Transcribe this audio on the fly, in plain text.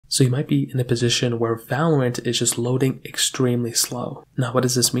So you might be in a position where Valorant is just loading extremely slow. Now, what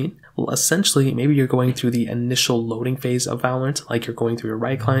does this mean? Well, essentially, maybe you're going through the initial loading phase of Valorant, like you're going through your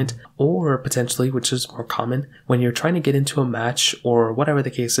right client, or potentially, which is more common, when you're trying to get into a match or whatever the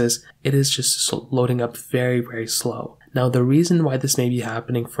case is, it is just loading up very, very slow. Now, the reason why this may be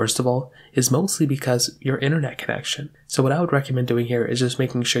happening, first of all, is mostly because your internet connection. So what I would recommend doing here is just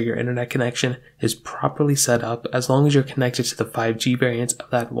making sure your internet connection is properly set up. As long as you're connected to the 5G variant of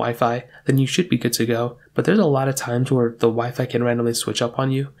that Wi-Fi, then you should be good to go. But there's a lot of times where the Wi-Fi can randomly switch up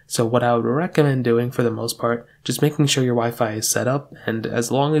on you. So what I would recommend doing for the most part, just making sure your Wi-Fi is set up, and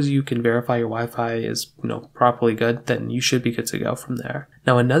as long as you can verify your Wi-Fi is, properly good, then you should be good to go from there.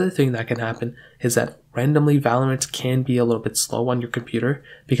 Now, another thing that can happen is that randomly Valorant can be a little bit slow on your computer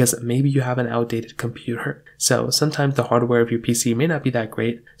because maybe you have an outdated computer. So sometimes the hardware of your PC may not be that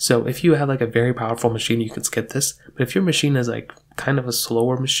great. So if you have like a very powerful machine, you can skip this. But if your machine is like kind of a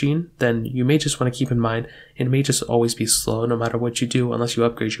slower machine, then you may just want to keep in mind it may just always be slow no matter what you do unless you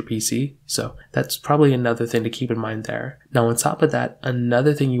upgrade your PC. So that's probably another thing to keep in mind there. Now, on top of that,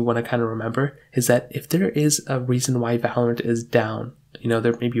 another thing you want to kind of remember is that if there is a reason why Valorant is down,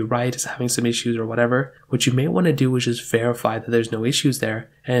 there may be Riot is having some issues or whatever, what you may want to do is just verify that there's no issues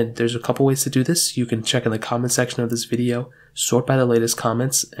there. And there's a couple ways to do this. You can check in the comment section of this video, sort by the latest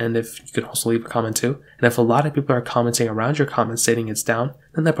comments, and if you can also leave a comment too. And if a lot of people are commenting around your comment stating it's down,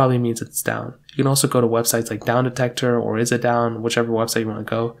 then that probably means it's down. You can also go to websites like Down Detector or Is It Down, whichever website you want to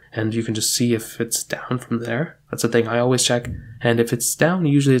go, and you can just see if it's down from there. That's the thing I always check. And if it's down,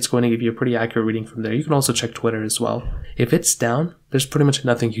 usually it's going to give you a pretty accurate reading from there. You can also check Twitter as well. If it's down, there's pretty much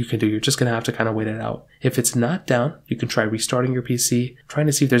nothing you can do. You're just going to have to kind of wait it out. If it's not down, you can try restarting your PC, trying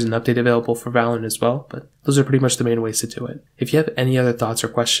to see if there's an update available for Valorant as well, but those are pretty much the main ways to do it. If you have any other thoughts or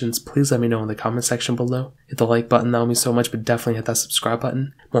questions, please let me know in the comment section below. Hit the like button, that would mean so much, but definitely hit that subscribe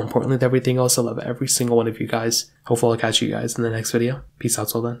button. More importantly than everything else, I love every single one of you guys. Hopefully I'll catch you guys in the next video. Peace out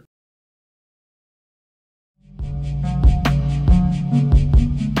till then.